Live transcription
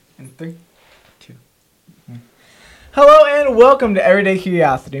In 3, 2, 1. Hello and welcome to Everyday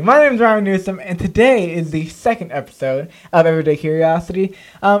Curiosity. My name is Ryan Newsom, and today is the second episode of Everyday Curiosity.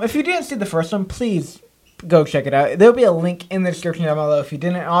 If you didn't see the first one, please go check it out. There'll be a link in the description down below if you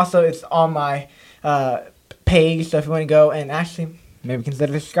didn't. Also, it's on my page, so if you want to go and actually maybe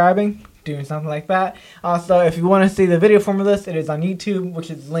consider subscribing, doing something like that. Also, if you want to see the video form of this, it is on YouTube, which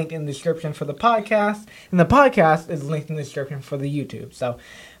is linked in the description for the podcast, and the podcast is linked in the description for the YouTube. So,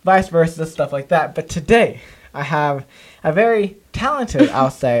 vice versa, stuff like that. But today, I have a very talented,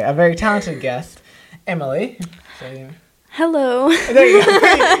 a very talented guest, Emilee. Hello. There you go.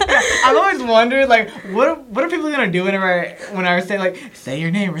 I've always wondered, what are people gonna do when I say say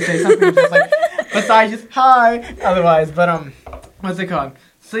your name or say something just besides just hi, otherwise. But what's it called?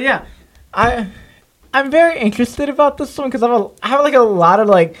 So yeah, I'm very interested about this one because I have a lot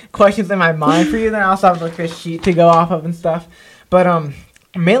of questions in my mind for you. Then I also have a sheet to go off of and stuff. But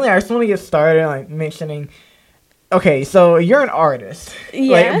mainly I just want to get started mentioning. Okay, so you're an artist.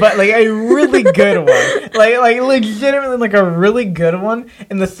 Yeah. But a really good one. Legitimately a really good one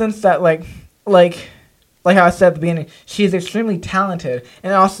in the sense that like how I said at the beginning, she's extremely talented,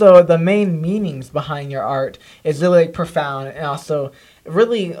 and also the main meanings behind your art is really profound, and also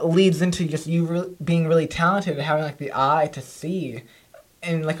really leads into just you being really talented and having the eye to see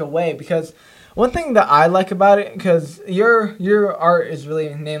in a way. Because one thing that I like about it, because your art is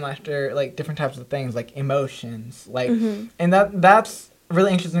really named after different types of things, like emotions, and that's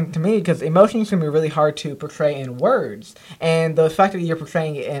really interesting to me because emotions can be really hard to portray in words, and the fact that you're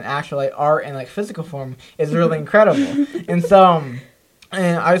portraying it in actual art and physical form is really incredible. And so,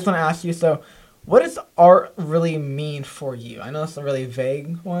 and I just want to ask you, so what does art really mean for you? I know it's a really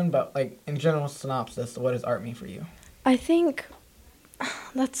vague one, but in general synopsis, what does art mean for you? I think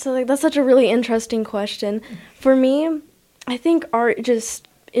that's such a really interesting question. For me, I think art just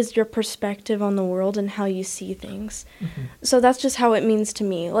is your perspective on the world and how you see things. Mm-hmm. So that's just how it means to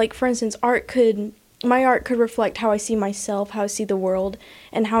me. For instance, my art could reflect how I see myself, how I see the world,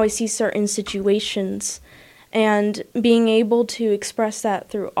 and how I see certain situations. And being able to express that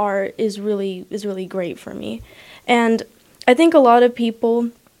through art is really great for me. And I think a lot of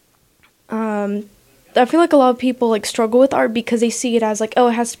people I feel like a lot of people struggle with art because they see it as it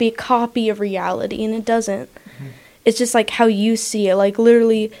has to be a copy of reality, and it doesn't. Mm-hmm. It's just how you see it.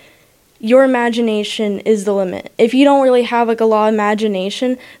 Literally, your imagination is the limit. If you don't really have a lot of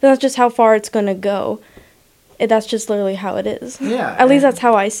imagination, then that's just how far it's gonna go. That's just literally how it is. Yeah. At least that's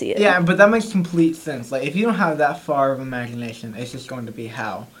how I see it. Yeah, but that makes complete sense. If you don't have that far of imagination, it's just going to be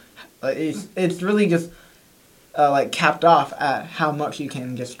how. It's really just capped off at how much you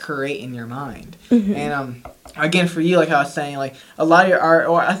can just create in your mind. Mm-hmm. And again, for you, I was saying, a lot of your art,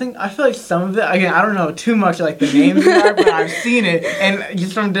 or I feel like some of it, again, I don't know too much the names of the art, but I've seen it, and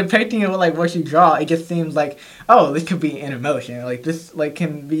just from depicting it with what you draw, it just seems oh, this could be an emotion. This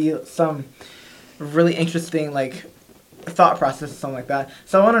can be some really interesting thought process or something like that.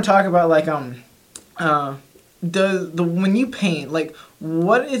 So I want to talk about the when you paint,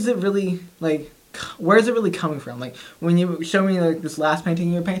 what is it really where is it really coming from? When you show me this last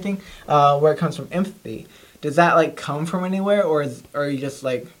painting you're painting, where it comes from empathy, does that come from anywhere, or are you just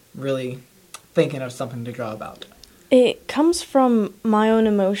really thinking of something to draw about? It comes from my own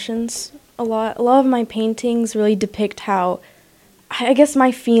emotions. A lot of my paintings really depict how, I guess,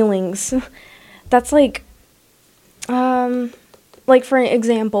 my feelings. That's for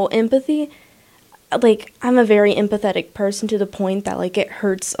example, empathy. I'm a very empathetic person to the point that it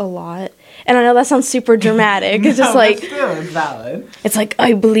hurts a lot. And I know that sounds super dramatic. It's just that's still valid. It's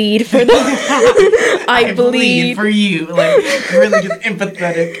I bleed for them. I bleed for you. Really just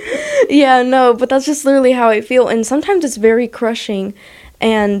empathetic. Yeah, no, but that's just literally how I feel. And sometimes it's very crushing.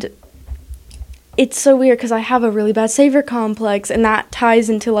 And it's so weird because I have a really bad savior complex, and that ties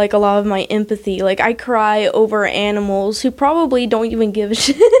into a lot of my empathy. I cry over animals who probably don't even give a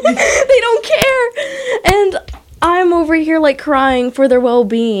shit. They don't care. And I'm over here crying for their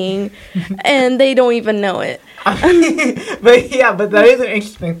well-being, and they don't even know it. but that is an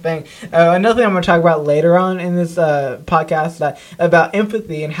interesting thing. Another thing I'm going to talk about later on in this podcast about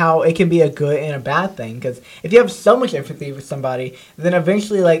empathy and how it can be a good and a bad thing. Because if you have so much empathy for somebody, then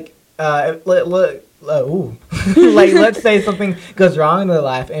eventually let's say something goes wrong in their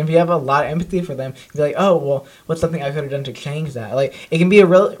life, and if you have a lot of empathy for them, you're oh, well, what's something I could have done to change that? It can be a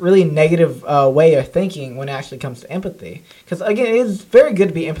really negative way of thinking when it actually comes to empathy. Because, again, it is very good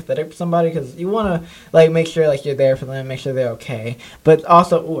to be empathetic for somebody, because you want to, make sure, you're there for them, make sure they're okay. But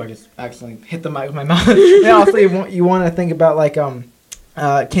also, I just accidentally hit the mic with my mouth. And also, you want to think about,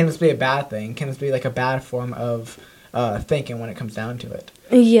 can this be a bad thing? Can this be, a bad form of thinking when it comes down to it?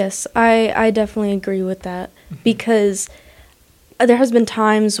 Yes, I definitely agree with that, because there has been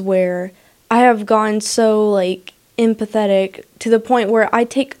times where I have gone so, like, empathetic to the point where I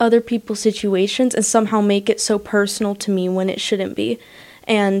take other people's situations and somehow make it so personal to me when it shouldn't be.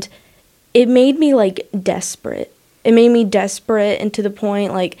 And it made me, like, desperate. It made me desperate, and to the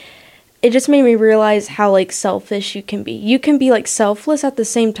point, like, it just made me realize how, like, selfish you can be. You can be, like, selfless at the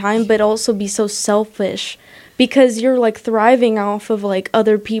same time, but also be so selfish because you're, like, thriving off of, like,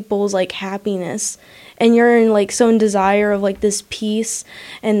 other people's, like, happiness. And you're in, like, so in desire of, like, this peace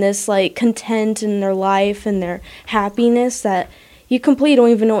and this, like, content in their life and their happiness that you completely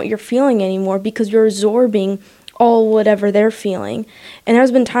don't even know what you're feeling anymore because you're absorbing all whatever they're feeling. And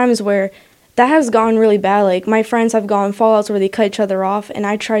there's been times where that has gone really bad. Like, my friends have gone fallouts where they cut each other off, and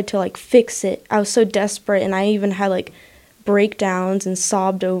I tried to, like, fix it. I was so desperate, and I even had, like, breakdowns and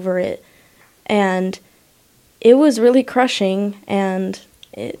sobbed over it. And it was really crushing, and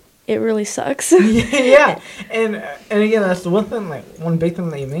it really sucks. Yeah, and again, that's the one thing, like, one big thing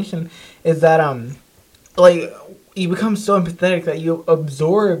that you mentioned is that like, you become so empathetic that you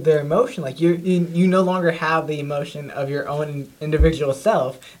absorb their emotion. Like, you no longer have the emotion of your own individual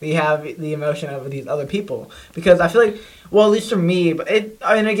self. You have the emotion of these other people. Because I feel like, well, at least for me, but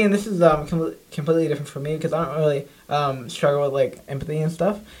and again, this is completely different for me because I don't really struggle with, like, empathy and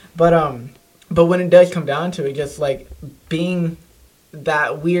stuff. But when it does come down to it, just, like, being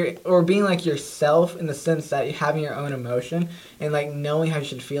that weird, or being, like, yourself in the sense that you're having your own emotion and, like, knowing how you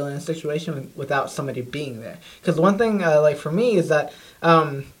should feel in a situation without somebody being there. Because one thing, like, for me is that,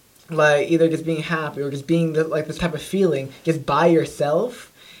 like, either just being happy or just being, like, this type of feeling just by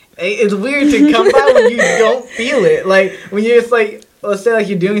yourself, it's weird to come by when you don't feel it. Like, when you're just, like, let's say, like,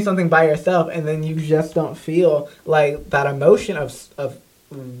 you're doing something by yourself and then you just don't feel, like, that emotion of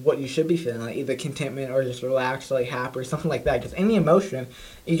what you should be feeling, like either contentment or just relaxed, like happy or something like that. Just any emotion,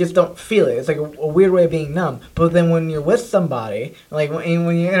 you just don't feel it. It's like a weird way of being numb. But then when you're with somebody, like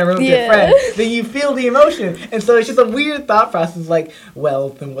when you're in a room with your friend, then you feel the emotion. And so it's just a weird thought process. Like, well,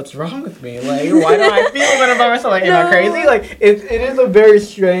 then what's wrong with me? Like, why don't I feel when I'm by myself? Like, am I crazy? Like, it is a very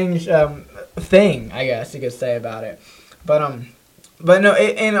strange thing, I guess you could say about it. But no,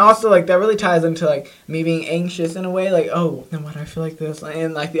 and also, like, that really ties into, like, me being anxious in a way, like, oh, then why do I feel like this?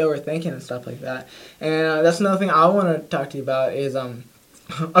 And, like, the overthinking and stuff like that. And that's another thing I want to talk to you about is,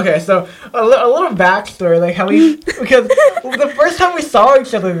 okay, so a little backstory, like, how because the first time we saw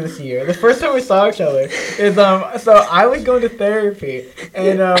each other this year, is, so I was going to therapy,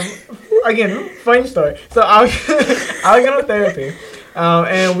 and, again, funny story. So I was going to therapy,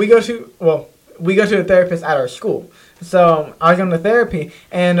 and we go to a therapist at our school. So I was going to therapy,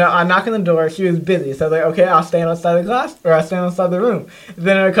 and I knock on the door. She was busy, so I was like, okay, I'll stand outside the class, or I'll stand outside the room.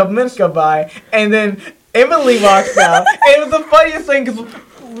 Then a couple minutes go by, and then Emilee walks out. And it was the funniest thing because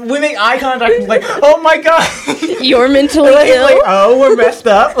we make eye contact. And like, oh my god, you're mentally ill. Like, oh, we're messed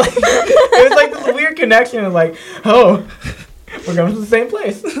up. Like, it was like this weird connection. And like, oh, we're going to the same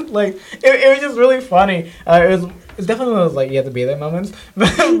place. Like, it was just really funny. It's definitely one of those, like, you have to be there moments.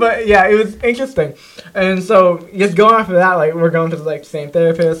 But yeah, it was interesting. And so, just going off of that, like, we're going to, like, the same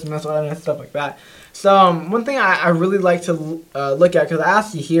therapist and stuff like that. So, one thing I really like to look at, because I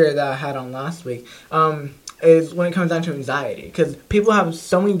asked you here that I had on last week, is when it comes down to anxiety. Because people have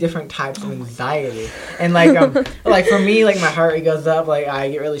so many different types of anxiety. And, like, like, for me, like, my heart rate goes up, like,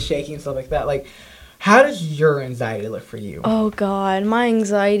 I get really shaky and stuff like that. Like, how does your anxiety look for you? Oh, God. My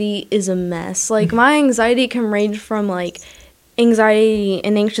anxiety is a mess. Like, my anxiety can range from, like, anxiety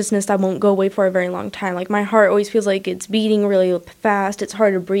and anxiousness that won't go away for a very long time. Like, my heart always feels like it's beating really fast. It's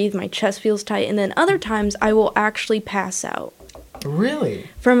hard to breathe. My chest feels tight. And then other times, I will actually pass out. Really?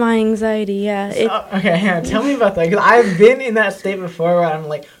 From my anxiety, yeah. Okay, yeah, tell me about that. Because I've been in that state before where I'm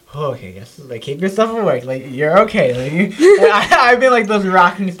like, oh, okay, yes, like, keep yourself awake. Like, you're okay. Like, I've been like those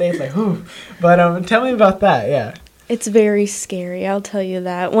rocking states, like, whew. But tell me about that. Yeah. It's very scary. I'll tell you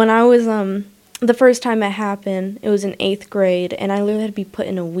that. When I was the first time it happened, it was in 8th grade, and I literally had to be put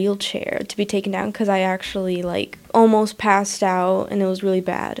in a wheelchair to be taken down because I actually, like, almost passed out, and it was really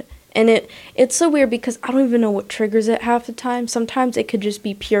bad. And it's so weird because I don't even know what triggers it half the time. Sometimes it could just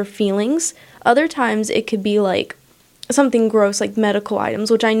be pure feelings. Other times it could be, like, something gross, like medical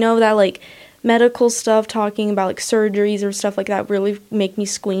items, which I know that, like, medical stuff, talking about, like, surgeries or stuff like that really make me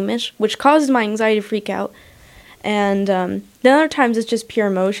squeamish, which causes my anxiety to freak out. And then other times it's just pure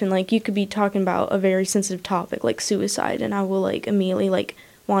emotion. Like, you could be talking about a very sensitive topic, like suicide, and I will, like, immediately, like,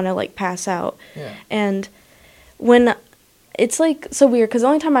 want to, like, pass out. Yeah. And when it's, like, so weird, because the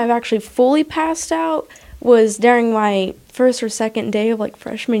only time I've actually fully passed out was during my first or second day of like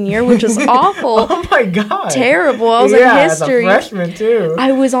freshman year, which was awful. Oh my god. Terrible. I was in history. As a freshman too.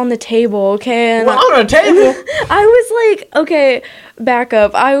 I was on the table, okay? And on a table? I was like, okay, back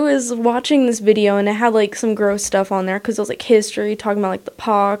up. I was watching this video and it had like some gross stuff on there because it was like history, talking about like the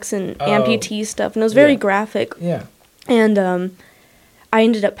pox and amputee stuff, and it was very graphic. Yeah. And I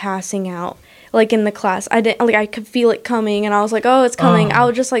ended up passing out. Like in the class, I could feel it coming, and I was like, "Oh, it's coming." I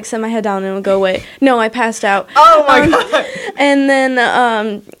would just like set my head down and it would go away. No, I passed out. Oh my god! And then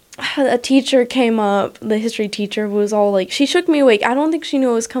a teacher came up. The history teacher was all like, she shook me awake. I don't think she knew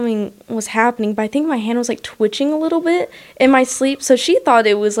what was happening, but I think my hand was like twitching a little bit in my sleep. So she thought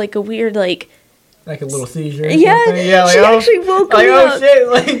it was like a weird like a little seizure. Or yeah, something. Yeah. Like, she actually woke me up. Oh shit!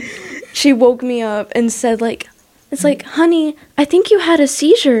 Like she woke me up and said like. It's like, honey, I think you had a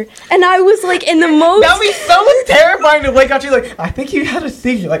seizure. And I was like in the most... That would be so terrifying to wake up to you like, I think you had a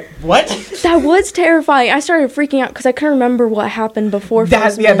seizure. Like, what? That was terrifying. I started freaking out because I couldn't remember what happened before.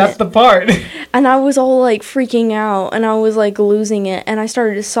 That's the part. And I was all like freaking out and I was like losing it. And I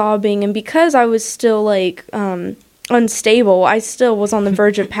started sobbing. And because I was still like unstable, I still was on the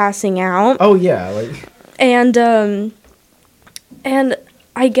verge of passing out. Oh, yeah. Like. And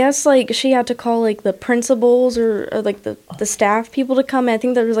I guess, like, she had to call, like, the principals or like, the staff people to come in. I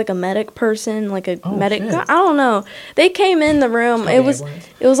think there was, like, a medic person, like, a medic. Shit. I don't know. They came in the room. It was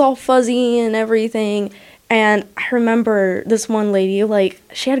all fuzzy and everything. And I remember this one lady, like,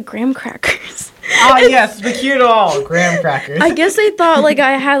 she had graham crackers. Ah, yes, the cute all graham crackers. I guess they thought, like,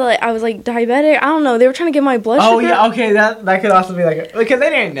 I was, like, diabetic. I don't know. They were trying to get my blood sugar. Oh, yeah, okay, that could also be, like, because they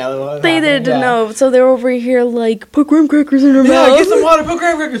didn't know. They didn't know, so they were over here, like, put graham crackers in her mouth. Yeah, get some water, put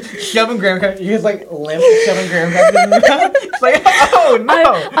graham crackers. Shoving graham crackers. You just, like, limp, shoving graham crackers in your mouth. It's like, oh,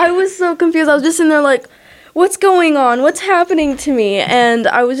 no. I was so confused. I was just in there, like, what's going on? What's happening to me? And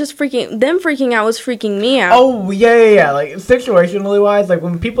I was just freaking out was freaking me out. Oh, yeah. Like, situationally wise, like,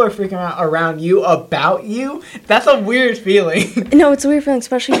 when people are freaking out around you, about you, that's a weird feeling. No, it's a weird feeling,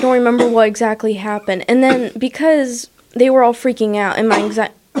 especially if you don't remember what exactly happened. And then, because they were all freaking out, and my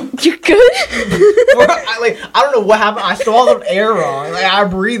exact... You're good? I don't know what happened. I swallowed air wrong. Like, I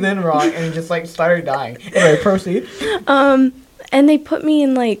breathed in wrong, and just, like, started dying. Anyway, proceed. And they put me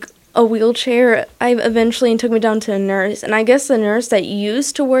in, like, a wheelchair. I eventually took me down to a nurse, and I guess the nurse that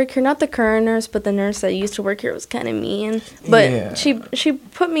used to work here, not the current nurse, but the nurse that used to work here was kind of mean. But she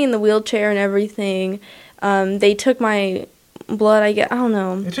put me in the wheelchair and everything. They took my blood. I don't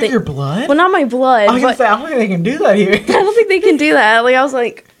know. They took your blood? Well, not my blood. I was gonna say, I don't think they can do that here. I don't think they can do that. Like, I was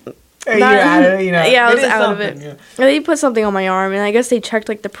like. Hey, you're out of it, you know. Yeah, I was out of it. Yeah. They put something on my arm, and I guess they checked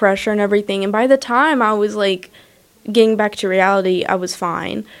like the pressure and everything. And by the time I was like getting back to reality, I was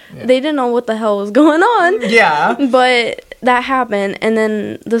fine. Yeah. They didn't know what the hell was going on. Yeah. But that happened, and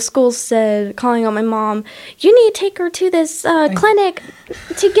then the school said, calling on my mom, you need to take her to this clinic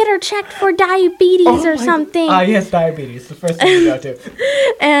to get her checked for diabetes or something. Yes, diabetes. The first thing to go to.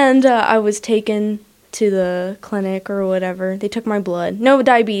 And I was taken to the clinic or whatever. They took my blood. No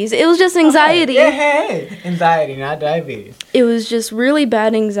diabetes. It was just anxiety. Hey. Anxiety, not diabetes. It was just really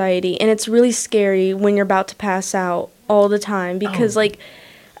bad anxiety, and it's really scary when you're about to pass out all the time because, like,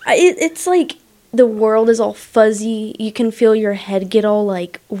 it's like the world is all fuzzy. You can feel your head get all,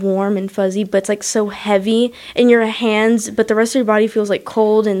 like, warm and fuzzy, but it's, like, so heavy in your hands, but the rest of your body feels, like,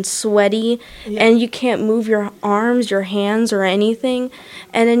 cold and sweaty, and you can't move your arms, your hands, or anything,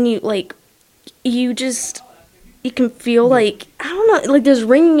 and then you, like, you can feel like, I don't know, like there's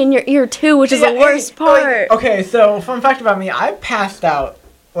ringing in your ear too, which is the worst part. Like, okay, so fun fact about me, I've passed out,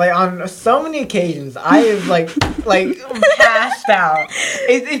 like on so many occasions. I have like passed out.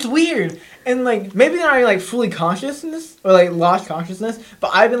 It's weird. And like maybe not like fully consciousness or like lost consciousness, but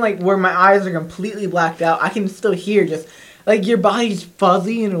I've been like where my eyes are completely blacked out. I can still hear just like your body's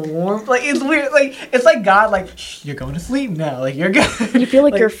fuzzy and warm. Like it's weird. Like it's like God, like shh, you're going to sleep now. Like you're good. You feel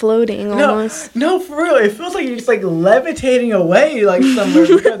like you're floating almost. No, for real. It feels like you're just like levitating away like somewhere.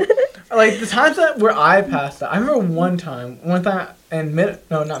 Because, like the times where I passed out, I remember one time in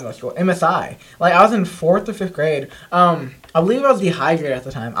MSI. Like I was in 4th or 5th grade. I believe I was dehydrated at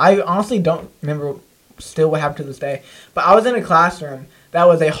the time. I honestly don't remember still what happened to this day. But I was in a classroom that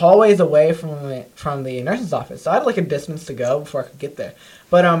was a hallways away from the nurse's office. So I had like a distance to go before I could get there.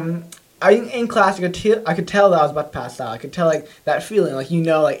 But in class, I could tell that I was about to pass out. I could tell like that feeling, like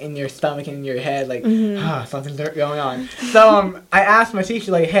like in your stomach and in your head, like something's going on. So I asked my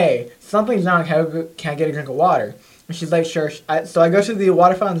teacher like, hey, something's wrong. Can I get a drink of water? And she's like, sure. So I go to the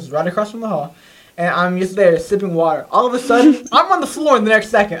water fountain right across from the hall. And I'm just there sipping water. All of a sudden, I'm on the floor in the next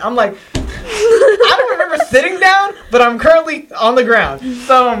second. I'm like, I don't remember sitting down, but I'm currently on the ground.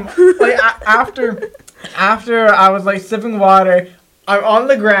 So, like, after after I was like sipping water, I'm on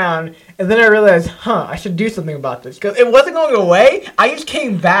the ground, and then I realized, I should do something about this because it wasn't going away. I just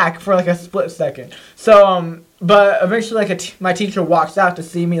came back for like a split second. So but eventually like my teacher walks out to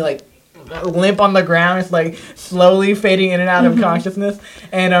see me like limp on the ground. It's like slowly fading in and out of consciousness,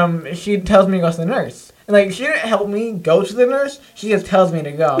 and she tells me to go to the nurse. And like she didn't help me go to the nurse. She just tells me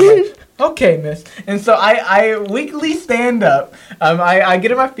to go. I'm like, okay, miss. And so I weakly stand up. I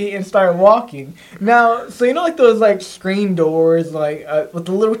get on my feet and start walking. Now, so you know like those like screen doors like with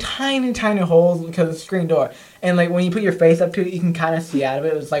the little tiny holes because it's a screen door. And like when you put your face up to it, you can kind of see out of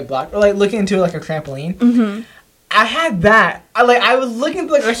it. It was like blocked, or like looking into like a trampoline. Mm-hmm. I had that. I was looking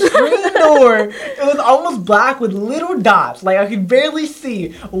through like a screen door. It was almost black with little dots. Like I could barely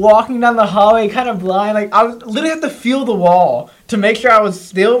see. Walking down the hallway, kind of blind. Like I was literally have to feel the wall to make sure I was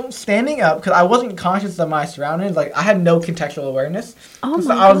still standing up because I wasn't conscious of my surroundings. Like I had no contextual awareness. Oh my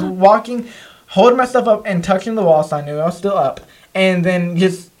so I was walking, holding myself up and touching the wall, so I knew I was still up. And then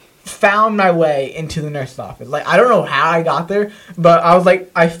just found my way into the nurse's office. Like I don't know how I got there, but I was like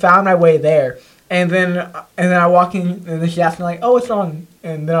I found my way there. And then I walk in, and then she asked me like, "Oh, what's wrong?"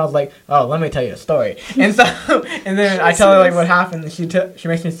 And then I was like, "Oh, let me tell you a story." And so, and then I tell her like what happened. And she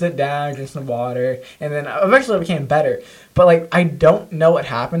makes me sit down, drink some water, and then eventually it became better. But like I don't know what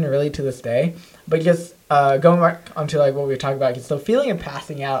happened really to this day. But just going back onto like what we were talking about, so feeling of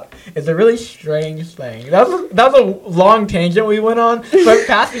passing out is a really strange thing. That was a long tangent we went on, but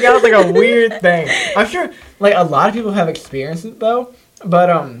passing out is like a weird thing. I'm sure like a lot of people have experienced it though, but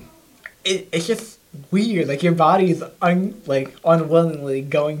It's just weird. Like your body is unwillingly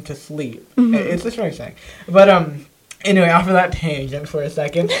going to sleep. Mm-hmm. It's a strange thing. But anyway, after that tangent for a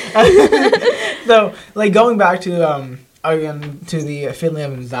second, so like going back to again to the feeling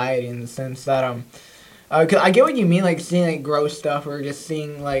of anxiety in the sense that 'cause I get what you mean, like seeing like gross stuff or just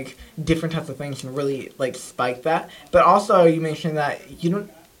seeing like different types of things can really like spike that. But also you mentioned that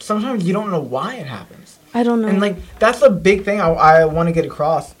sometimes you don't know why it happens. I don't know. And like that's a big thing I want to get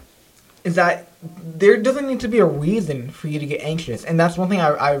across. Is that there doesn't need to be a reason for you to get anxious. And that's one thing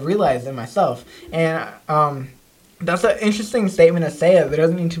I realized in myself. And that's an interesting statement to say, that there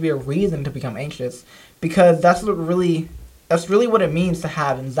doesn't need to be a reason to become anxious. Because that's really what it means to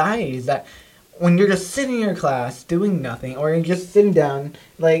have anxiety, is that when you're just sitting in your class doing nothing, or you're just sitting down,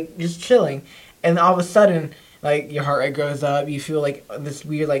 like just chilling, and all of a sudden like your heart rate goes up, you feel like this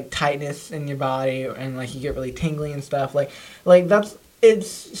weird like tightness in your body, and like you get really tingly and stuff. Like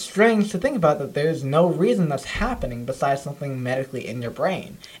it's strange to think about that there's no reason that's happening besides something medically in your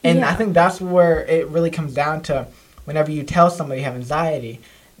brain. And yeah. I think that's where it really comes down to whenever you tell somebody you have anxiety,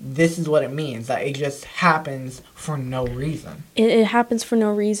 this is what it means, that it just happens for no reason. It happens for no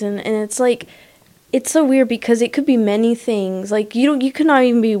reason, and it's like, it's so weird because it could be many things. Like, you could not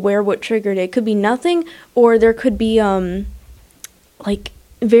even be aware what triggered it. It could be nothing, or there could be, like,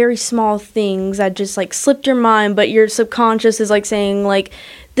 very small things that just like slipped your mind, but your subconscious is like saying like,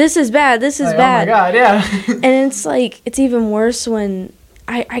 this is bad, this is bad. Oh my god, yeah. And it's like, it's even worse when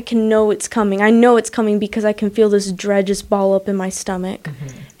I can know it's coming. I know it's coming because I can feel this dread just ball up in my stomach. Mm-hmm.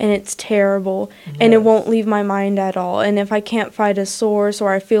 And it's terrible. Yes. And it won't leave my mind at all. And if I can't find a source,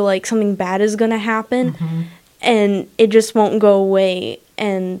 or I feel like something bad is gonna happen, mm-hmm. and it just won't go away.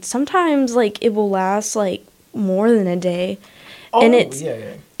 And sometimes like it will last like more than a day. Oh, and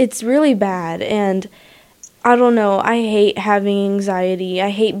it's really bad, and I don't know, I hate having anxiety. I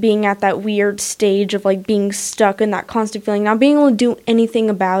hate being at that weird stage of, like, being stuck in that constant feeling, not being able to do anything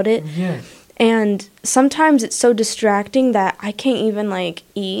about it. Yes. And sometimes it's so distracting that I can't even, like,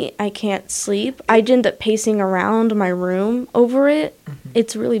 eat. I can't sleep. I end up pacing around my room over it. Mm-hmm.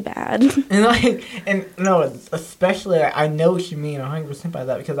 It's really bad. Especially, I know what you mean 100% by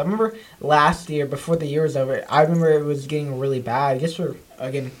that, because I remember last year, before the year was over, I remember it was getting really bad, just for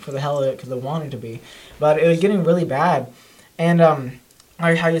the hell of it, because I wanted to be. But it was getting really bad. And,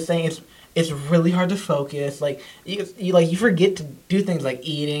 like how you're saying, it's really hard to focus. Like you forget to do things like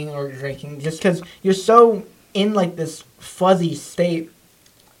eating or drinking just because you're so in like this fuzzy state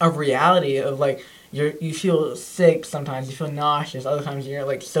of reality of like you feel sick sometimes, you feel nauseous, other times you're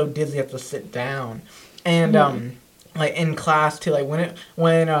like so dizzy you have to sit down. And like in class too, like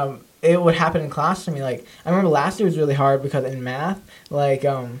when it would happen in class to me. Like I remember last year was really hard because in math, like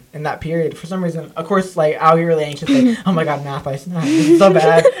in that period, for some reason, of course, like I'll get really anxious. Like, oh my god, math! This is so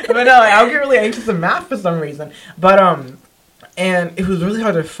bad. But no, like, I'll get really anxious in math for some reason. But and it was really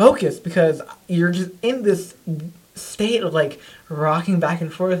hard to focus because you're just in this state of like rocking back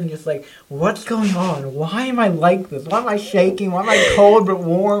and forth and just like, what's going on? Why am I like this? Why am I shaking? Why am I cold but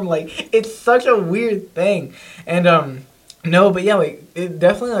warm? Like it's such a weird thing. And no, but yeah, like it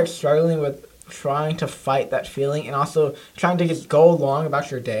definitely like struggling with trying to fight that feeling and also trying to just go along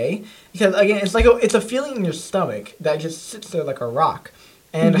about your day. Because again, it's a feeling in your stomach that just sits there like a rock.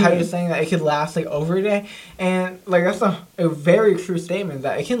 And how you're saying that it could last like over a day, and like that's a very true statement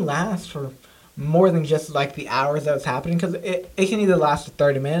that it can last for more than just like the hours that it's happening, because it can either last for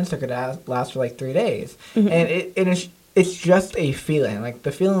 30 minutes or it could last for like 3 days, and it's just a feeling, like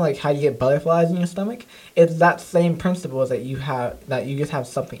the feeling like how you get butterflies in your stomach. It's that same principle that you just have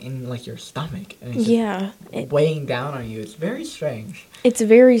something in like your stomach and it's just weighing down on you. It's very strange. It's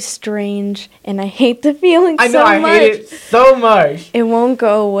very strange, and I hate the feeling so much. I know, I hate it so much. It won't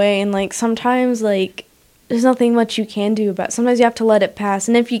go away, and, like, sometimes, like, there's nothing much you can do about it. Sometimes you have to let it pass,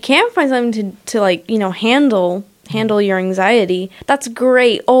 and if you can find something to like, you know, handle your anxiety, that's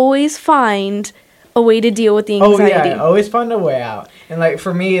great. Always find a way to deal with the anxiety. Oh, yeah, always find a way out. And, like,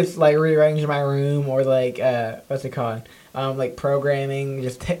 for me, it's, like, rearranging my room or, like, what's it called? Like programming,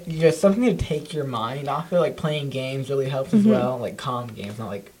 just something to take your mind off it. Like playing games really helps as well. Like calm games, not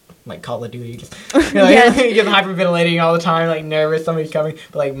like Call of Duty. Just you're hyperventilating all the time, like nervous, somebody's coming.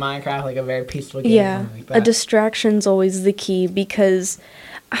 But like Minecraft, like a very peaceful game. Yeah, like that. A distraction's always the key, because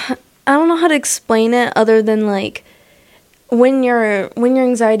I don't know how to explain it other than like when your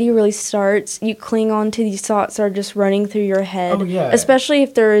anxiety really starts, you cling on to these thoughts that are just running through your head. Oh, yeah. Especially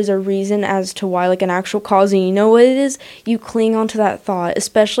if there is a reason as to why, like an actual cause, and you know what it is, you cling on to that thought.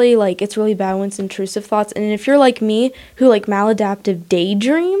 Especially, like, it's really bad when it's intrusive thoughts. And if you're like me, who, like, maladaptive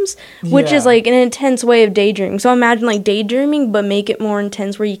daydreams, which is, like, an intense way of daydreaming. So imagine, like, daydreaming, but make it more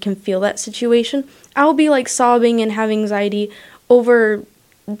intense where you can feel that situation. I'll be, like, sobbing and have anxiety over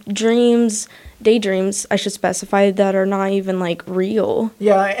daydreams, I should specify, that are not even, like, real.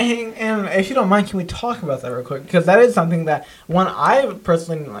 Yeah, and if you don't mind, can we talk about that real quick? Because that is something that, one, I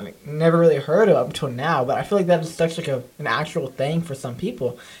personally never really heard of up until now, but I feel like that is such, like, an actual thing for some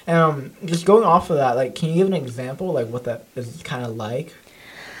people. And just going off of that, like, can you give an example, like, what that is kind of like?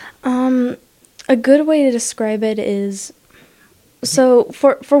 A good way to describe it is, so,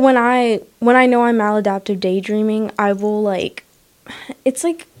 for when I know I'm maladaptive daydreaming, I will, like, it's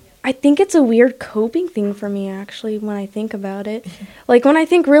like, I think it's a weird coping thing for me, actually, when I think about it. Like, when I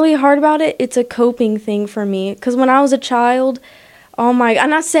think really hard about it, it's a coping thing for me. Because when I was a child, I'm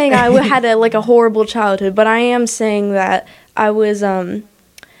not saying I had a horrible childhood, but I am saying that I was,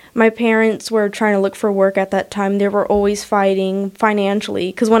 my parents were trying to look for work at that time. They were always fighting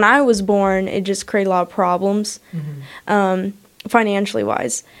financially. Because when I was born, it just created a lot of problems, financially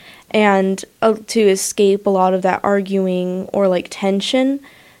wise. And to escape a lot of that arguing or, like, tension,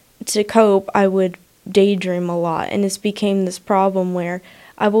 to cope, I would daydream a lot, and this became this problem where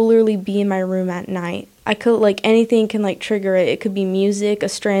I will literally be in my room at night. I could, like, anything can, like, trigger it. It could be music, a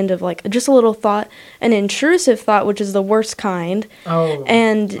strand of, like, just a little thought, an intrusive thought, which is the worst kind. Oh,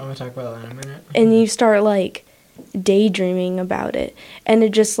 and I'm gonna talk about that in a minute. And you start, like, daydreaming about it, and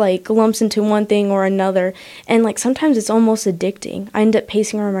it just, like, lumps into one thing or another, and, like, sometimes it's almost addicting. I end up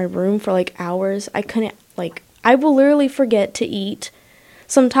pacing around my room for, like, hours. I will literally forget to eat.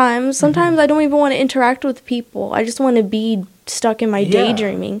 Sometimes I don't even want to interact with people. I just want to be stuck in my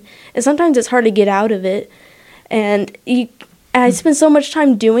daydreaming. And sometimes it's hard to get out of it. And I spend so much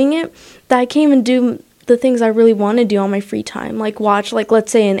time doing it that I can't even do the things I really want to do on my free time. Like watch, like,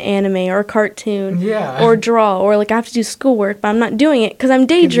 let's say an anime or a cartoon. Yeah. Or draw. Or, like, I have to do schoolwork, but I'm not doing it because I'm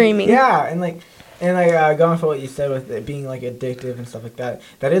daydreaming. Yeah, and going for what you said with it being, like, addictive and stuff like that,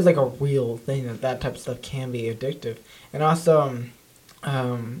 that is, like, a real thing, that type of stuff can be addictive. And also,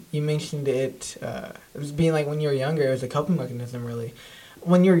 you mentioned it was being, like, when you were younger, it was a coping mechanism, really.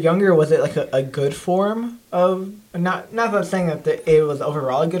 When you were younger, was it, like, a good form of, not that I'm saying that it was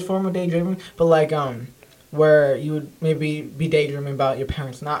overall a good form of daydreaming, but, like, where you would maybe be daydreaming about your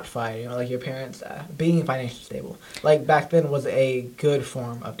parents not fighting, or, like, your parents being financially stable. Like, back then was a good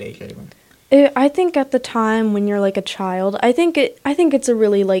form of daydreaming. I think at the time when you're, like, a child, I think it's a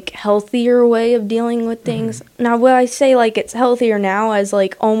really, like, healthier way of dealing with things. Now, would I say, like, it's healthier now as,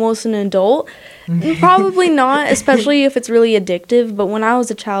 like, almost an adult? Probably not, especially if it's really addictive. But when I was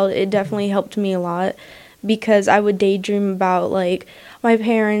a child, it definitely helped me a lot, because I would daydream about, like, my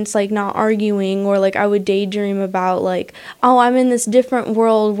parents, like, not arguing, or, like, I would daydream about, like, oh, I'm in this different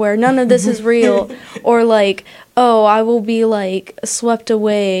world where none of this is real, or, like, oh, I will be, like, swept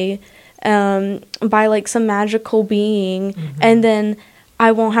away by, like, some magical being, and then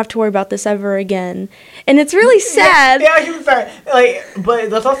I won't have to worry about this ever again. And it's really sad. Yeah, I'm sorry. Like,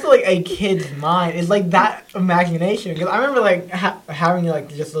 but that's also like a kid's mind. It's like that imagination. Because I remember like having like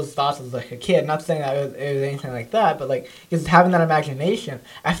just those thoughts as like a kid. Not saying that it was anything like that, but like just having that imagination.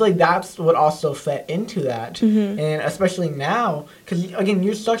 I feel like that's what also fed into that, Mm-hmm. and especially now, because again,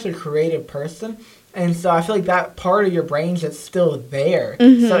 you're such a creative person. And so I feel like that part of your brain is still there.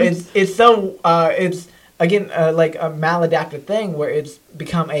 Mm-hmm. So it's again like a maladaptive thing where it's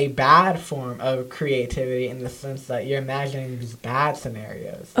become a bad form of creativity in the sense that you're imagining these bad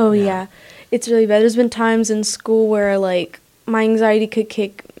scenarios. Oh, yeah. It's really bad. There's been times in school where, like, my anxiety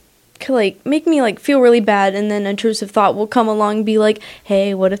could like make me like feel really bad, and then an intrusive thought will come along and be like,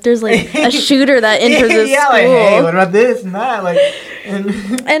 hey, what if there's like a shooter that enters this yeah, school? like, hey, what about this and that? Like,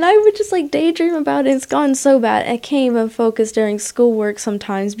 and I would just like daydream about it. It's gone so bad I can't even focus during schoolwork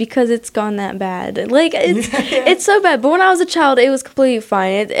sometimes because it's gone that bad. Like, it's so bad. But when I was a child, it was completely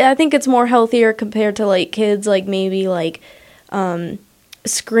fine. I think it's more healthier compared to like kids, like maybe like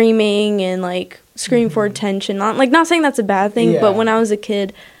screaming and like screaming for attention. Not saying that's a bad thing, but when I was a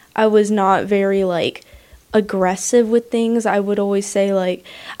kid, I was not very, like, aggressive with things. I would always say, like,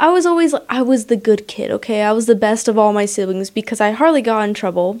 I was the good kid, okay? I was the best of all my siblings because I hardly got in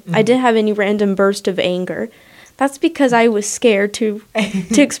trouble. Mm-hmm. I didn't have any random burst of anger. That's because I was scared to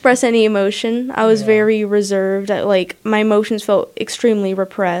express any emotion. I was very reserved. My emotions felt extremely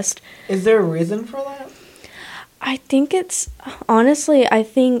repressed. Is there a reason for that? I think honestly, I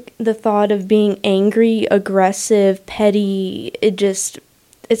think the thought of being angry, aggressive, petty,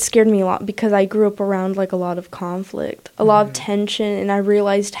 it scared me a lot because I grew up around, like, a lot of conflict, a lot of tension, and I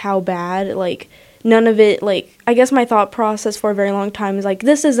realized how bad, like, none of it, like, I guess my thought process for a very long time is, like,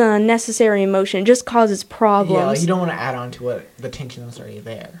 this is an unnecessary emotion. It just causes problems. Yeah, like, you don't want to add on to what the tension that's already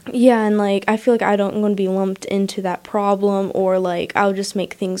there. Yeah, and, like, I feel like I'm going to be lumped into that problem, or, like, I'll just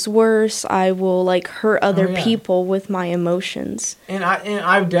make things worse. I will, like, hurt other people with my emotions. And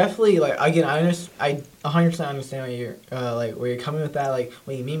I've definitely, like, again, I 100% understand where you're coming with that, like,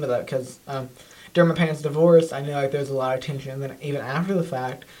 what you mean by that, because during my parents' divorce, I knew, like, there was a lot of tension, and then even after the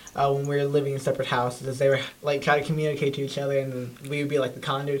fact, when we were living in separate houses, they were, like, trying to communicate to each other, and then we would be, like, the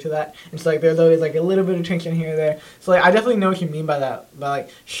conduit to that, and so, like, there's always, like, a little bit of tension here or there, so, like, I definitely know what you mean by that, by, like,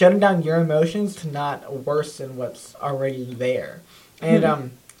 shutting down your emotions to not worsen what's already there,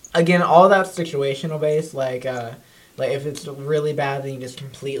 and, again, all that's situational based, like, if it's really bad, then you just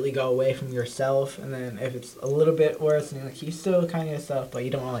completely go away from yourself. And then if it's a little bit worse, then like, you still kind of yourself, but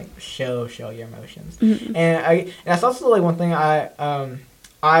you don't want to like show your emotions. Mm-hmm. And that's also like one thing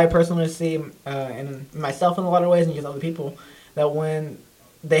I personally see in myself in a lot of ways, and just other people, that when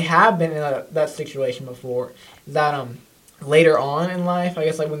they have been in that situation before, that later on in life, I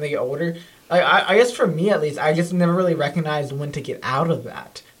guess like when they get older, I guess for me at least, I just never really recognized when to get out of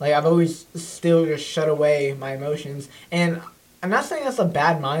that. Like, I've always still just shut away my emotions. And I'm not saying that's a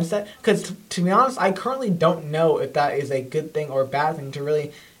bad mindset, because to be honest, I currently don't know if that is a good thing or a bad thing to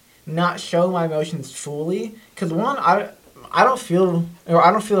really not show my emotions fully. Because one, I don't feel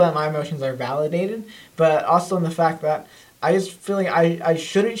that my emotions are validated, but also in the fact that I just feel like I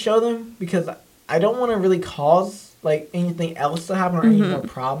shouldn't show them because I don't want to really cause like anything else to happen or any more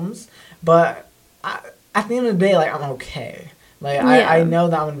problems. But at the end of the day, like, I'm okay. Like, I know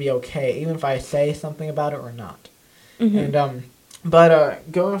that I'm going to be okay, even if I say something about it or not. Mm-hmm. And,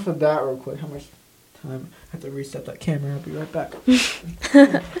 but going for that real quick, how much time? I have to reset that camera. I'll be right back.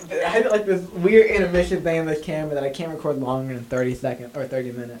 I have, like, this weird intermission thing in this camera that I can't record longer than 30 seconds, or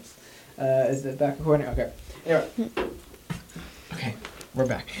 30 minutes. Is it back recording? Okay. Anyway. Okay. We're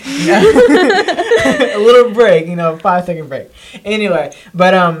back. A little break, 5-second break. Anyway,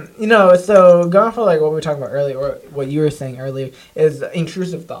 but so going for like what we were talking about earlier, or what you were saying earlier, is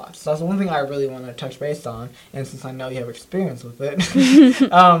intrusive thoughts. So that's one thing I really want to touch base on, and since I know you have experience with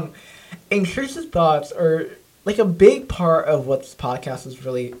it, intrusive thoughts are like a big part of what this podcast is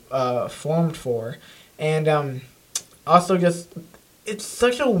really formed for, and also just. It's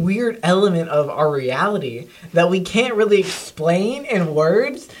such a weird element of our reality that we can't really explain in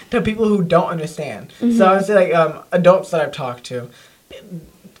words to people who don't understand. Mm-hmm. So I would say, like, adults that I've talked to,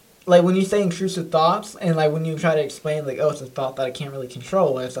 like, when you say intrusive thoughts, and, like, when you try to explain, like, oh, it's a thought that I can't really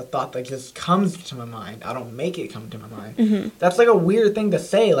control, or it's a thought that just comes to my mind, I don't make it come to my mind, that's, like, a weird thing to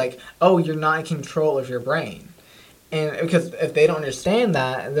say, like, oh, you're not in control of your brain. And because if they don't understand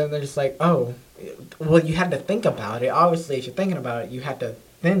that, then they're just like, oh, well, you had to think about it. Obviously, if you're thinking about it, you had to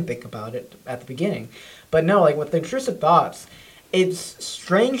then think about it at the beginning. But no, like with the intrusive thoughts, it's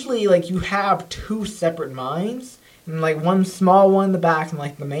strangely like you have two separate minds and like one small one in the back and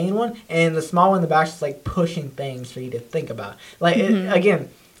like the main one, and the small one in the back is just like pushing things for you to think about. Like like,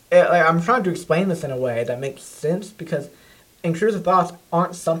 I'm trying to explain this in a way that makes sense because intrusive thoughts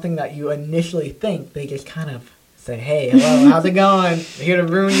aren't something that you initially think. They just kind of say, "Hey, hello, how's it going? I'm here to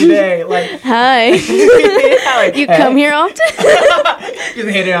ruin your day." Like, hi. Yeah, like, You hey. come here often? Just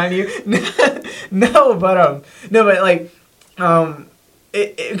hit it on you. No, but like,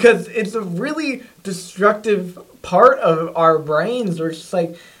 because it's a really destructive part of our brains. Where it's just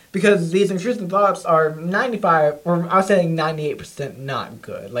like, because these intrusive thoughts are 95, or I was saying 98% not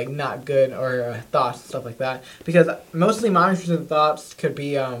good, like not good, or thoughts and stuff like that. Because mostly my intrusive thoughts could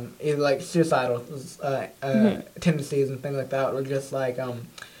be either like suicidal tendencies and things like that, or just like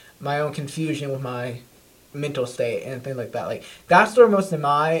my own confusion with my mental state and things like that. Like that's where most of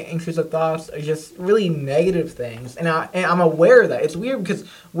my intrusive thoughts are, just really negative things, and I'm aware of that. It's weird because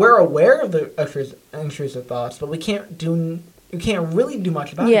we're aware of the intrusive thoughts, but we can't really do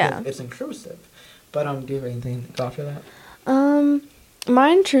much about it because it's intrusive. But do you have anything to go after that? My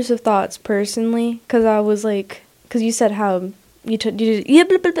intrusive thoughts personally, because I was like, because you said how I'm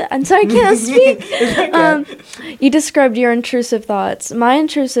sorry, I can't speak. Okay. You described your intrusive thoughts. My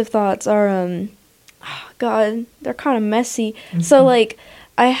intrusive thoughts are God, they're kind of messy. So like,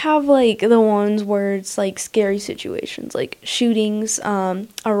 I have like the ones where it's like scary situations, like shootings, a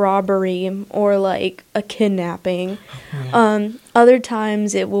robbery, or like a kidnapping. Other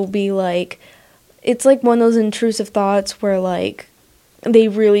times it will be like, it's like one of those intrusive thoughts where like they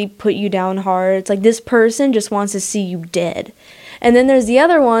really put you down hard. It's like this person just wants to see you dead. And then there's the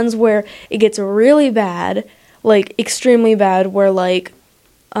other ones where it gets really bad, like extremely bad, where like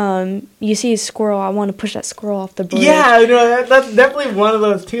you see a squirrel, I want to push that squirrel off the bridge. Yeah, no, that's definitely one of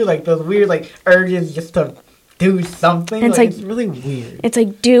those too. Like those weird like urges just to do something. And it's really weird. It's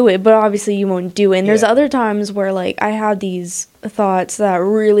like do it, but obviously you won't do it. And there's other times where like I have these thoughts that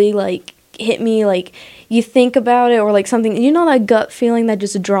really like hit me. Like you think about it, or like something, you know, that gut feeling that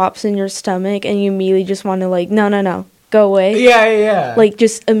just drops in your stomach, and you immediately just want to like no, go away. Yeah. Like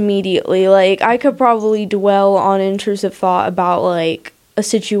just immediately. Like I could probably dwell on intrusive thought about like a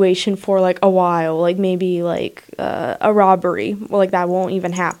situation for like a while, like maybe like a robbery, well, like that won't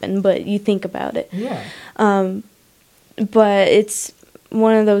even happen, but you think about it. But it's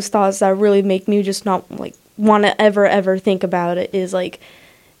one of those thoughts that really make me just not like want to ever think about it, is like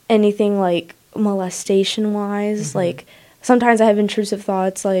anything like molestation wise. Like sometimes I have intrusive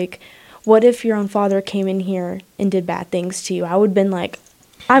thoughts like, what if your own father came in here and did bad things to you?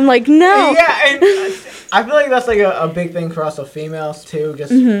 I'm like, no. Yeah, and I feel like that's like a big thing for us as females too,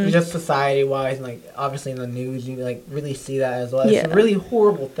 just society wise, and like obviously in the news you like really see that as well. It's a really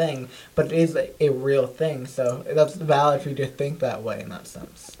horrible thing, but it is a real thing, so that's valid for you to think that way in that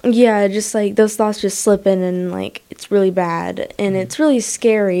sense. Yeah, just like those thoughts just slip in, and like it's really bad, and it's really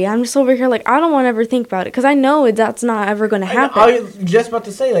scary. I'm just over here like I don't want to ever think about it because I know that's not ever going to happen. I was just about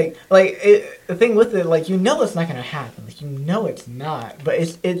to say the thing with it, like, you know it's not going to happen, like, you know it's not, but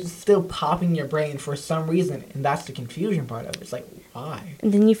it's still popping in your brain for some reason, and that's the confusion part of it. It's like, why?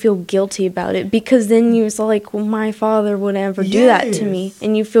 And then you feel guilty about it, because then you're like, well, my father would never do that to me,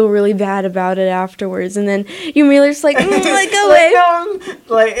 and you feel really bad about it afterwards, and then you immediately just like, like, go away.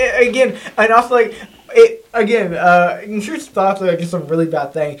 Again, and also, like, intrusive thoughts are just a really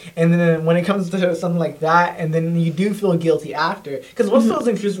bad thing, and then when it comes to something like that, and then you do feel guilty after, because once those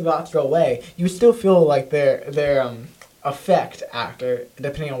intrusive thoughts go away, you still feel like their effect after,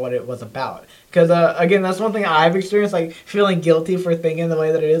 depending on what it was about. Because, again, that's one thing I've experienced, like, feeling guilty for thinking the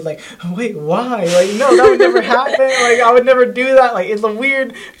way that it is, like, wait, why? Like, no, that would never happen, like, I would never do that, like, it's a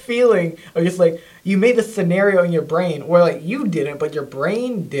weird feeling of just, like, you made a scenario in your brain where, like, you didn't, but your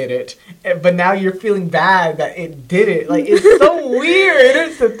brain did it, but now you're feeling bad that it did it. Like, it's so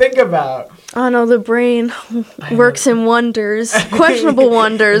weird to think about. I know, the brain works in wonders. Questionable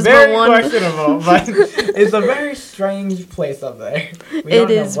wonders. Very questionable, but it's a very strange place up there.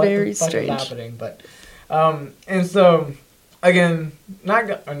 It is very strange. Is happening, but, and so, again, not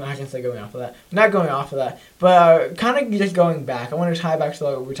going off of that, but kind of just going back, I want to tie back to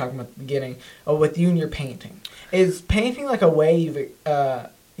what we were talking about at the beginning, with you and your painting. Is painting like a way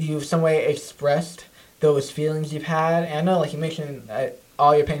you've some way expressed those feelings you've had? And I know, like, you mentioned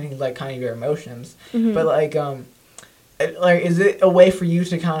all your paintings like kind of your emotions, but like is it a way for you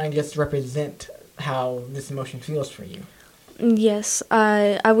to kind of just represent how this emotion feels for you? Yes,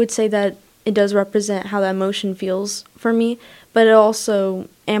 I would say that it does represent how that emotion feels for me, but it also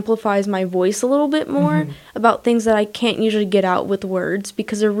amplifies my voice a little bit more about things that I can't usually get out with words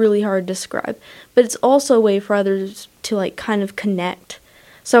because they're really hard to describe. But it's also a way for others to like kind of connect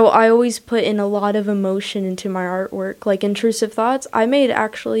So I always put in a lot of emotion into my artwork. Like intrusive thoughts, I made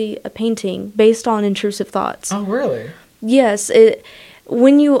actually a painting based on intrusive thoughts. Oh, really? Yes, I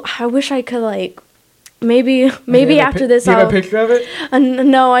wish I could like maybe after this Do you I'll have a picture of it?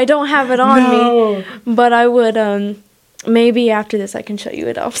 No, I don't have it on No. me, but I would maybe after this I can show you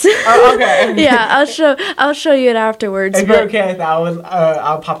it off. Oh, okay. Yeah, I'll show you it afterwards. If you're okay with that,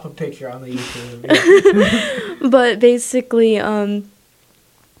 I'll pop a picture on the YouTube. But basically,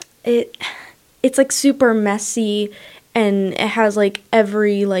 it's like super messy, and it has like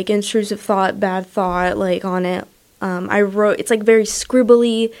every like intrusive thought, bad thought like on it. I wrote, it's like very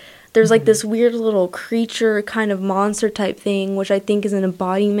scribbly. There's like this weird little creature kind of monster type thing, which I think is an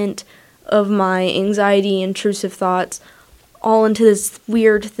embodiment of my anxiety, intrusive thoughts, all into this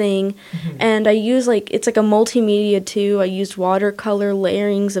weird thing. And I use it's like a multimedia too. I used watercolor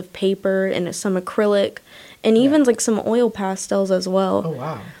layerings of paper and some acrylic, and even like some oil pastels as well. Oh,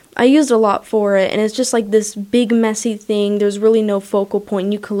 wow. I used a lot for it, and it's just like this big messy thing. There's really no focal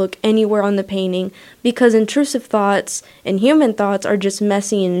point. You can look anywhere on the painting, because intrusive thoughts and human thoughts are just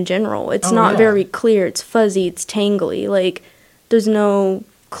messy in general. It's not very clear. It's fuzzy. It's tangly. Like, there's no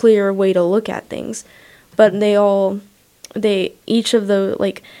clear way to look at things. But each of the,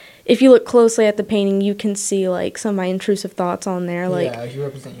 like, if you look closely at the painting, you can see, like, some of my intrusive thoughts on there. Like, yeah, you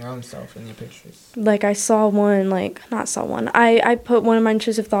represent your own self in your pictures. Like, I put one of my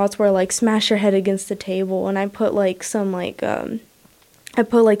intrusive thoughts where, like, smash your head against the table, and I put, like, some, like,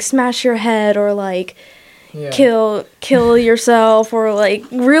 smash your head, or, like, kill yourself, or, like,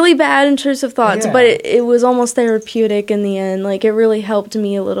 really bad intrusive thoughts. But it was almost therapeutic in the end. Like, it really helped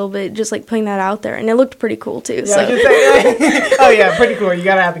me a little bit, just, like, putting that out there. And it looked pretty cool, too. Yeah, oh, yeah, pretty cool. You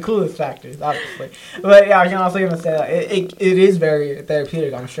gotta have the coolest factors, obviously. But, yeah, I was also gonna say that it is very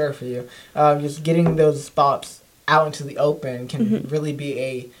therapeutic, I'm sure, for you. Just getting those spots out into the open can really be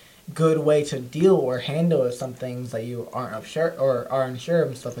a good way to deal or handle some things that you aren't sure or are unsure of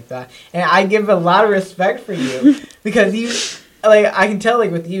and stuff like that. And I give a lot of respect for you because you, like, I can tell,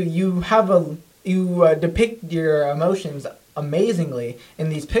 like, with you depict your emotions amazingly in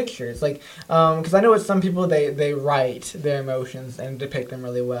these pictures. Like, because I know with some people they write their emotions and depict them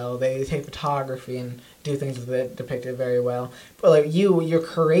really well. They take photography and do things with it, depict it very well. But like you're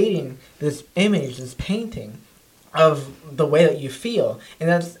creating this image, this painting of the way that you feel, and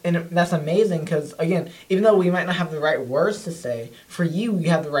that's amazing, because again, even though we might not have the right words to say, for you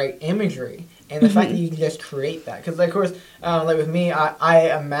have the right imagery, and the fact that you can just create that, because, like, of course, like with me,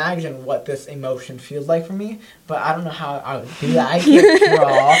 I imagine what this emotion feels like for me, but I don't know how I would do that. I can't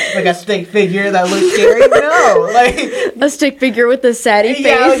draw like a stick figure that looks scary. No, like a stick figure with a saddie face.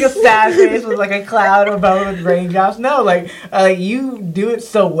 Yeah, like a sad face with like a cloud above with raindrops. No, like you do it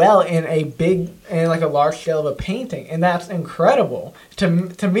so well in like a large scale of a painting, and that's incredible. To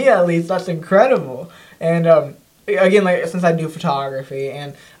me, at least, that's incredible. And again, like, since I do photography,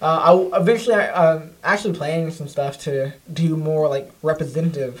 and I'm actually planning some stuff to do more like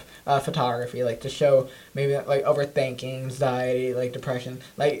representative photography, like to show maybe like overthinking, anxiety, like depression,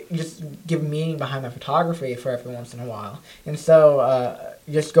 like just give meaning behind my photography for every once in a while. And so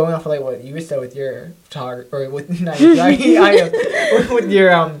just going off of like what you said with your photography, or with with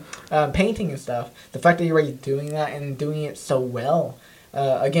your painting and stuff, the fact that you're already doing that and doing it so well.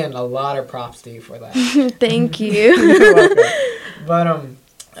 Again, a lot of props to you for that. Thank you. You're welcome. But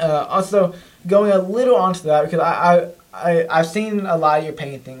also going a little onto that, because I've seen a lot of your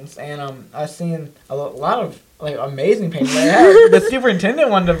paintings, and I've seen a lot of like amazing paintings. Like, I had the superintendent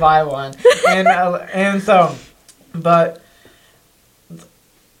one to buy one, and so, but.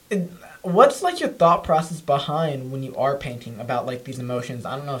 What's like your thought process behind when you are painting about like these emotions?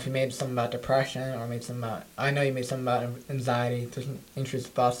 I don't know if you made something about depression, or made some about, I know you made something about anxiety,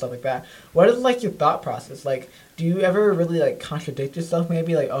 intrusive thoughts, stuff like that. What is like your thought process? Like, do you ever really like contradict yourself?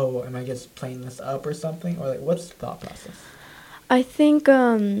 Maybe like, oh, am I just playing this up or something? Or like, what's the thought process? I think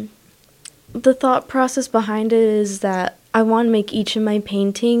the thought process behind it is that I want to make each of my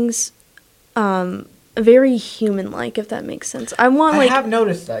paintings very human-like, if that makes sense. I have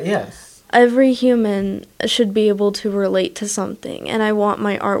noticed that, yes. Every human should be able to relate to something, and I want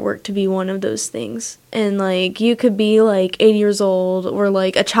my artwork to be one of those things. And like, you could be like 80 years old or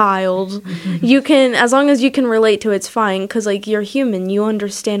like a child. You can, as long as you can relate to it, it's fine, because like, you're human, you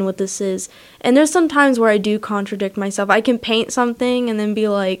understand what this is. And there's some times where I do contradict myself. I can paint something and then be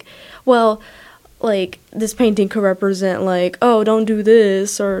like, well, like, this painting could represent like, oh, don't do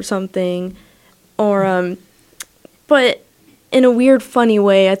this or something, or but in a weird, funny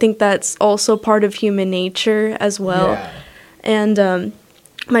way. I think that's also part of human nature as well. Yeah. And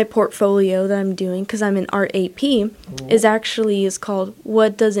my portfolio that I'm doing, because I'm in art AP, is called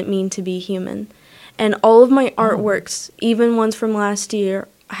 "What Does It Mean to Be Human?" And all of my artworks, even ones from last year,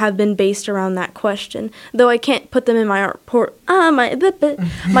 have been based around that question. Though I can't put them in my art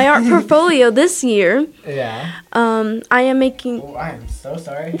my art portfolio this year. Yeah. I am making. Oh, I am so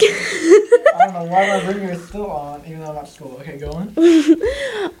sorry. I don't know why my ringer is still on, even though I'm at school. Okay, go on.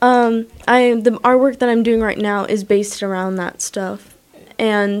 The artwork that I'm doing right now is based around that stuff,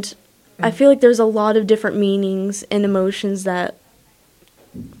 and I feel like there's a lot of different meanings and emotions that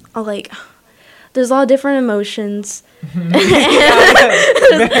are like. There's a lot of different emotions.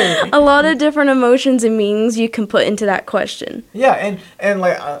 A lot of different emotions and meanings you can put into that question. Yeah, and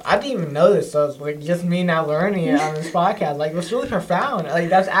like I didn't even know this, so it's like just me now learning it on this podcast. Like it's really profound. Like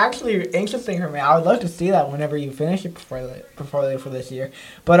that's actually interesting for me. I would love to see that whenever you finish your portfolio for this year.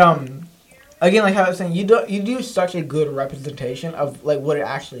 But again, like how I was saying, you do such a good representation of like what it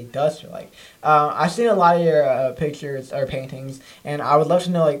actually does for like. I've seen a lot of your pictures or paintings, and I would love to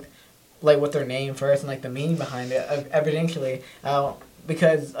know like what their name first and like the meaning behind it evidentially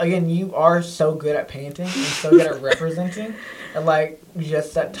because again you are so good at painting and so good at representing and like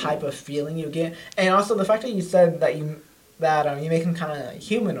just that type of feeling you get, and also the fact that you said that you make them kind of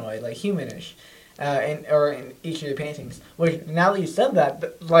humanoid, like humanish in each of your paintings, which now that you said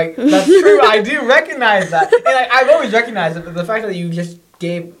that, like that's true. I do recognize that, and I've always recognized it, but the fact that you just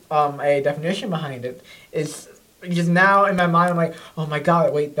gave a definition behind it is just now in my mind, I'm like, oh my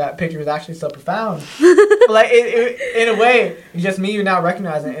god, wait, that picture is actually so profound. Like, it, in a way, just me now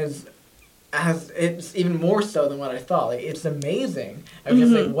recognizing it it's even more so than what I thought. Like, it's amazing of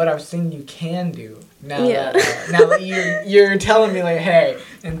just like what I've seen you can do now that you're telling me like, hey,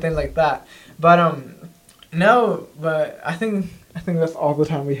 and things like that. But no, but I think that's all the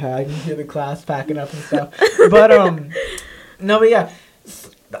time we had. You can hear the class packing up and stuff. But no, but yeah.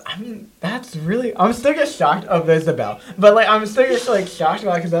 I mean, that's really... I'm still just shocked of Isabel. But, like, I'm still just, like, shocked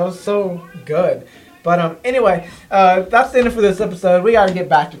about it because that was so good. But, anyway, that's the end for this episode. We gotta get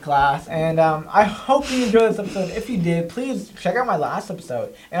back to class. And, I hope you enjoyed this episode. If you did, please check out my last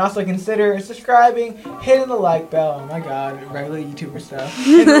episode. And also consider subscribing, hitting the like bell. Oh, my God. Regular YouTuber stuff.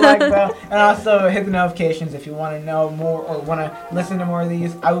 Hit the like bell. And also hit the notifications if you want to know more or want to listen to more of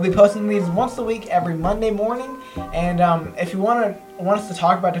these. I will be posting these once a week, every Monday morning. And, if you want us to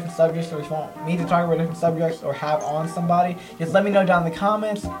talk about different subjects, or if you want me to talk about different subjects or have on somebody, just let me know down in the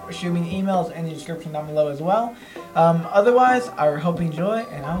comments or shoot me emails in the description down below as well. Otherwise, I hope you enjoy,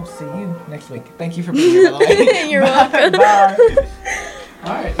 and I will see you next week. Thank you for being here, by the way. You're welcome. Bye.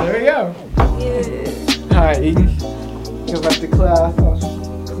 Alright, there we go. Yeah. Alright, you can go back to class. I'll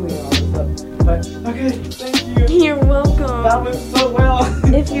clean all this up. But, okay, thank you. You're welcome. That went so well.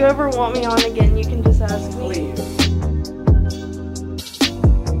 If you ever want me on again, you can just ask me. Please.